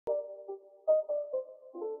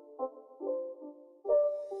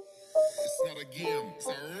It's not a game, it's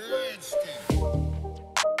a rich thing.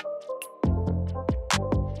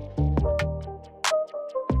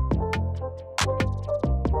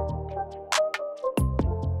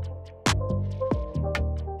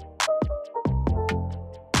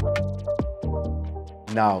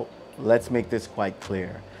 Now, let's make this quite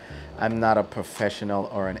clear. I'm not a professional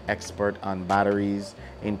or an expert on batteries,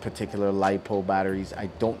 in particular LiPo batteries. I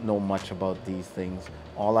don't know much about these things.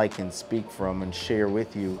 All I can speak from and share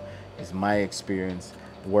with you is my experience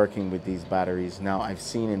working with these batteries. Now, I've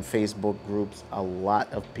seen in Facebook groups a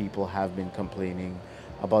lot of people have been complaining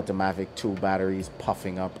about the Mavic 2 batteries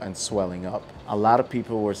puffing up and swelling up. A lot of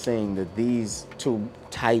people were saying that these two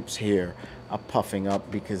types here are puffing up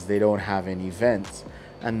because they don't have any vents.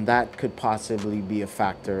 And that could possibly be a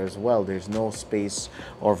factor as well. There's no space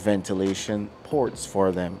or ventilation ports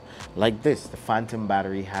for them. Like this, the Phantom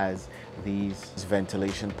battery has these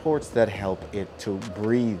ventilation ports that help it to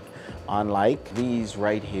breathe, unlike these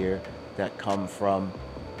right here that come from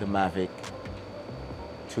the Mavic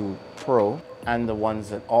 2 Pro and the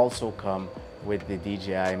ones that also come with the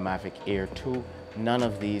DJI Mavic Air 2. None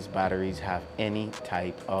of these batteries have any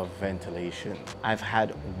type of ventilation. I've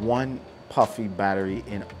had one puffy battery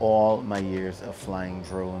in all my years of flying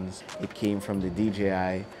drones. It came from the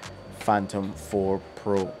DJI Phantom 4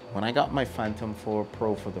 Pro. When I got my Phantom 4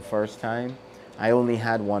 Pro for the first time, I only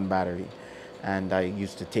had one battery, and I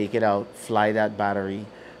used to take it out, fly that battery,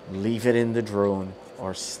 leave it in the drone,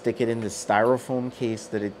 or stick it in the styrofoam case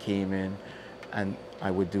that it came in, and I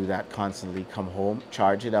would do that constantly. Come home,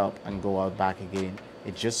 charge it up, and go out back again.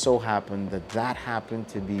 It just so happened that that happened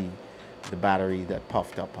to be the battery that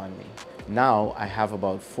puffed up on me. Now I have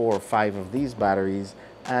about 4 or 5 of these batteries,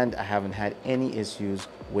 and I haven't had any issues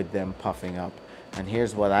with them puffing up. And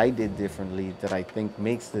here's what I did differently that I think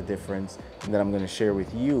makes the difference, and that I'm going to share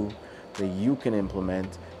with you that you can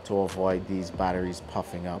implement to avoid these batteries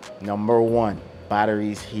puffing up. Number 1,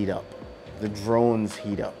 batteries heat up. The drones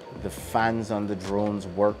heat up. The fans on the drones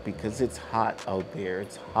work because it's hot out there.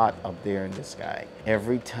 It's hot up there in the sky.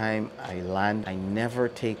 Every time I land, I never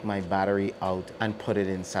take my battery out and put it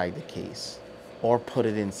inside the case or put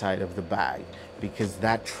it inside of the bag, because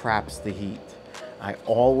that traps the heat. I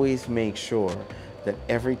always make sure that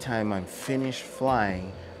every time I'm finished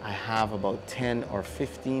flying, I have about 10 or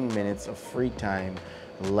 15 minutes of free time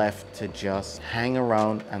left to just hang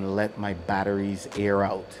around and let my batteries air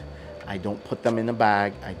out. I don't put them in a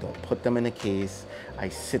bag, I don't put them in a case. I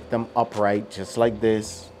sit them upright just like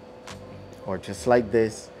this, or just like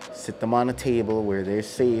this, sit them on a table where they're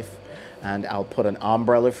safe, and I'll put an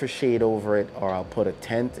umbrella for shade over it, or I'll put a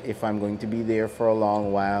tent if I'm going to be there for a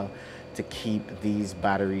long while to keep these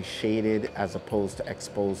batteries shaded as opposed to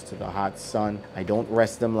exposed to the hot sun. I don't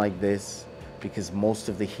rest them like this because most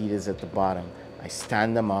of the heat is at the bottom. I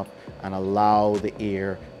stand them up and allow the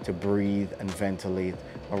air to breathe and ventilate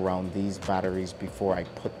around these batteries before I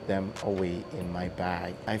put them away in my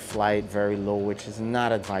bag. I fly it very low, which is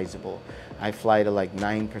not advisable. I fly to like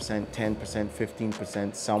 9%, 10%,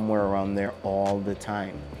 15%, somewhere around there all the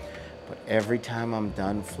time. But every time I'm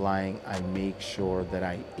done flying, I make sure that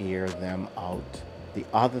I air them out. The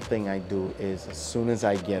other thing I do is as soon as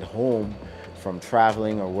I get home from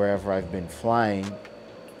traveling or wherever I've been flying,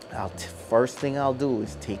 first thing I'll do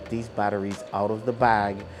is take these batteries out of the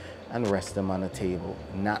bag and rest them on a table.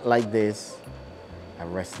 Not like this. I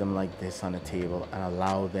rest them like this on a table and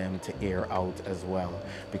allow them to air out as well.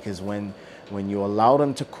 Because when you allow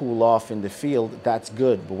them to cool off in the field, that's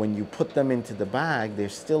good. But when you put them into the bag, they're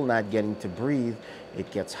still not getting to breathe.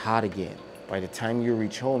 It gets hot again. By the time you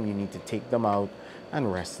reach home, you need to take them out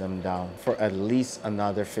and rest them down for at least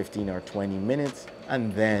another 15 or 20 minutes,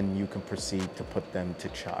 and then you can proceed to put them to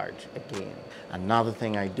charge again. Another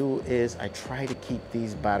thing I do is I try to keep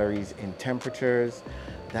these batteries in temperatures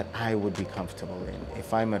that I would be comfortable in.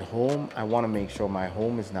 If I'm at home, I want to make sure my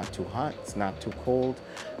home is not too hot, it's not too cold.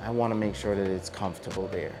 I want to make sure that it's comfortable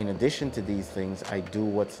there. In addition to these things, I do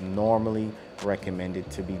what's normally recommended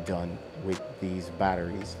to be done with these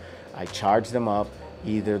batteries. I charge them up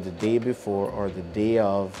either the day before or the day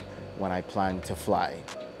of when I plan to fly.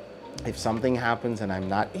 If something happens and I'm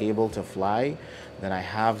not able to fly, then I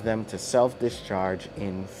have them to self-discharge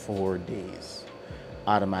in 4 days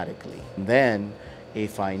automatically. Then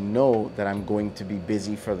if I know that I'm going to be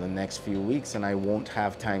busy for the next few weeks and I won't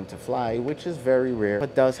have time to fly, which is very rare,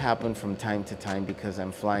 but does happen from time to time because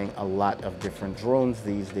I'm flying a lot of different drones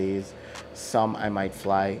these days. Some I might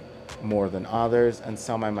fly more than others, and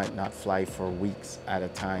some I might not fly for weeks at a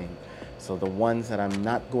time. So the ones that I'm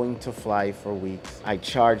not going to fly for weeks, I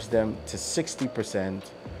charge them to 60%,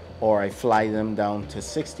 or I fly them down to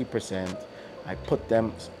 60%, I put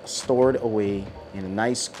them stored away in a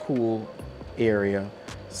nice cool area,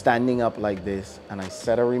 standing up like this, and I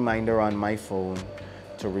set a reminder on my phone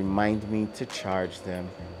to remind me to charge them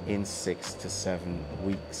in 6 to 7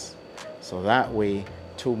 weeks. So that way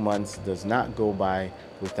 2 months does not go by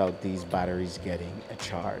without these batteries getting a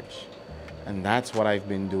charge. And that's what I've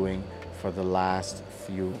been doing for the last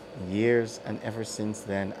few years, and ever since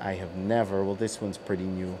then I have never, well, this one's pretty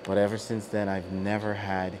new, but ever since then I've never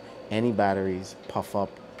had any batteries puff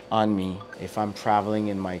up on me. If I'm traveling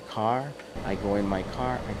in my car, I go in my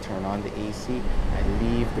car, I turn on the AC, I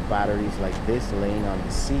leave the batteries like this laying on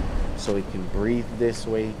the seat so it can breathe this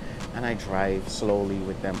way, and I drive slowly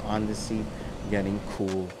with them on the seat, getting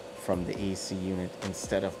cool from the AC unit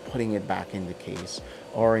instead of putting it back in the case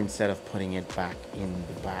or instead of putting it back in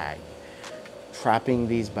the bag. Trapping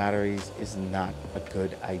these batteries is not a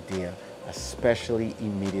good idea, especially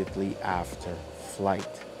immediately after flight.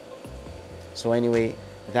 So anyway,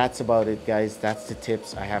 that's about it, guys. That's the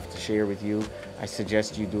tips I have to share with you. I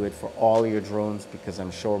suggest you do it for all your drones because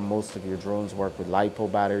I'm sure most of your drones work with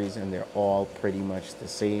LiPo batteries and they're all pretty much the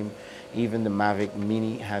same. Even the Mavic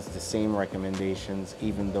Mini has the same recommendations,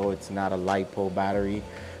 even though it's not a LiPo battery.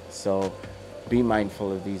 So be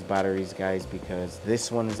mindful of these batteries, guys, because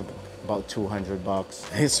this one is about 200 bucks.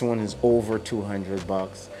 This one is over 200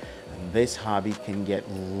 bucks. And this hobby can get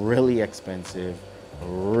really expensive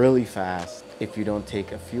really fast if you don't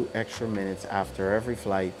take a few extra minutes after every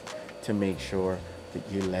flight to make sure that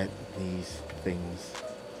you let these things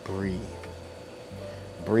breathe.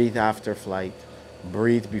 Breathe after flight,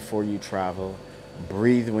 breathe before you travel,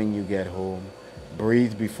 breathe when you get home,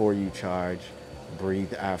 breathe before you charge,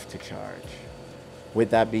 breathe after charge. With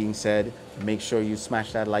that being said, make sure you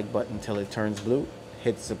smash that like button till it turns blue,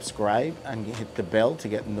 hit subscribe, and hit the bell to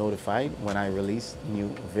get notified when I release new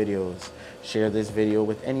videos. Share this video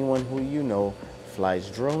with anyone who you know flies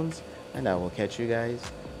drones, and I will catch you guys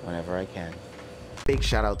whenever I can. Big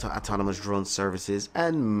shout out to Autonomous Drone Services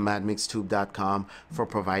and MadMixTube.com for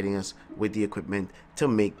providing us with the equipment to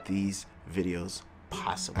make these videos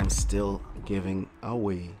possible. I'm still giving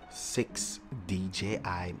away 6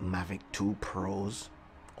 DJI Mavic 2 Pros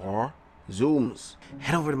or Zooms.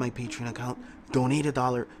 Head over to my Patreon account, donate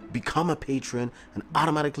 $1, become a patron, and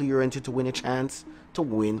automatically you're entered to win a chance to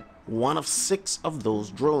win one of 6 of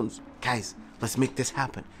those drones. Guys, let's make this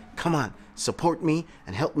happen. Come on, support me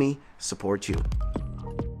and help me support you.